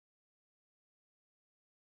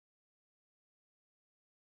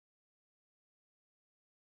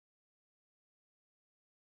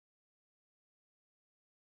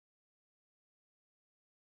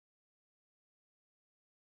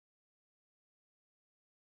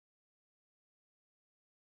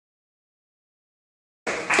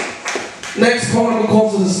Next corner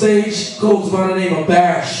calls to the stage goes by the name of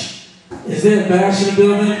Bash. Is there a Bash in the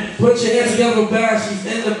building? Put your hands together for Bash. He's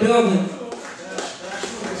in the building.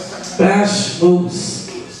 Bash Lewis.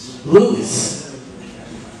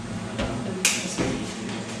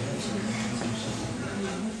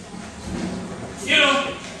 You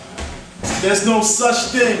know, there's no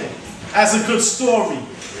such thing as a good story.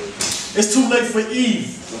 It's too late for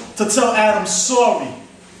Eve to tell Adam sorry.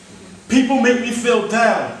 People make me feel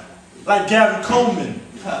down, like Gary Coleman.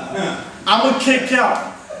 I'ma kick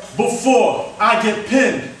out before I get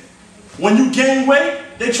pinned. When you gain weight,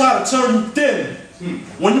 they try to turn you thin.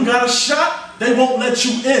 When you got a shot, they won't let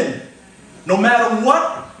you in. No matter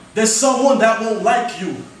what, there's someone that won't like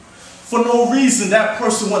you. For no reason, that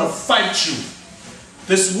person wanna fight you.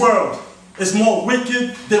 This world is more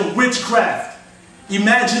wicked than witchcraft.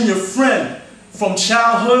 Imagine your friend from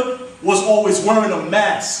childhood was always wearing a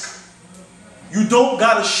mask. You don't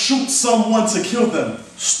gotta shoot someone to kill them.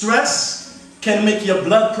 Stress can make your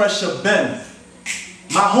blood pressure bend.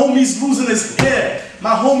 My homie's losing his hair.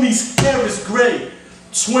 My homie's hair is gray.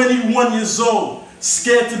 21 years old,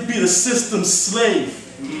 scared to be the system's slave.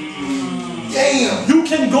 Damn. You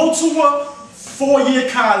can go to a 4-year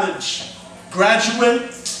college, graduate,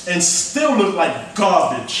 and still look like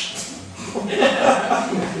garbage.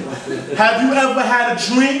 Have you ever had a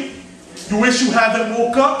dream you wish you haven't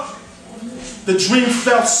woke up? The dream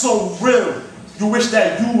felt so real, you wish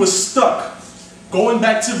that you were stuck. Going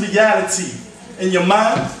back to reality. In your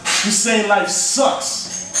mind, you saying life sucks.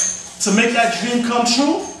 To make that dream come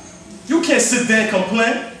true, you can't sit there and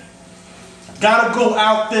complain. Gotta go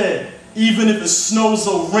out there, even if it snows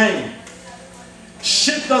or rain.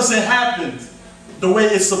 Shit doesn't happen the way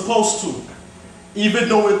it's supposed to. Even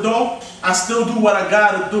though it don't, I still do what I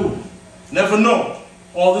gotta do. Never know.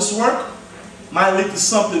 All this work might lead to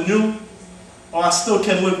something new, or I still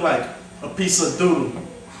can look like a piece of doodle.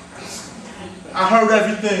 I heard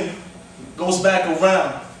everything goes back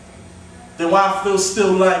around. Then why I feel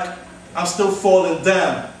still like I'm still falling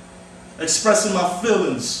down. Expressing my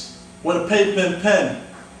feelings with a paper and pen.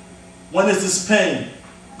 When is this pain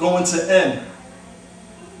going to end?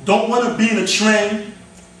 Don't want to be in a train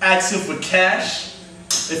asking for cash.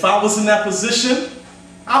 If I was in that position,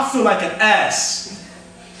 I feel like an ass.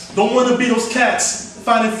 Don't want to be those cats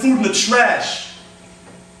finding food in the trash.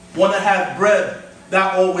 Want to have bread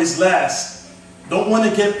that always lasts. Don't want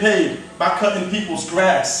to get paid by cutting people's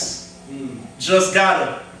grass. Just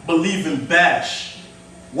gotta believe in Bash.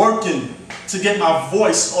 Working to get my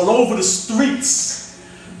voice all over the streets.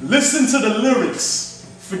 Listen to the lyrics,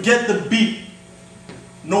 forget the beat.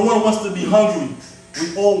 No one wants to be hungry,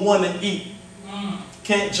 we all want to eat.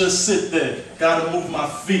 Can't just sit there, gotta move my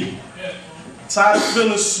feet. Tired of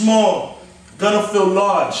feeling small, gonna feel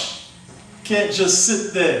large. Can't just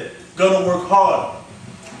sit there, gonna work hard.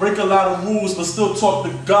 Break a lot of rules, but still talk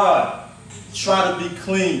to God. Try to be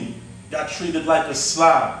clean, got treated like a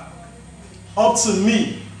slob. Up to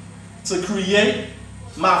me to create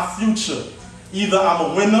my future. Either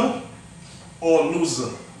I'm a winner or a loser.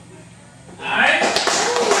 All right.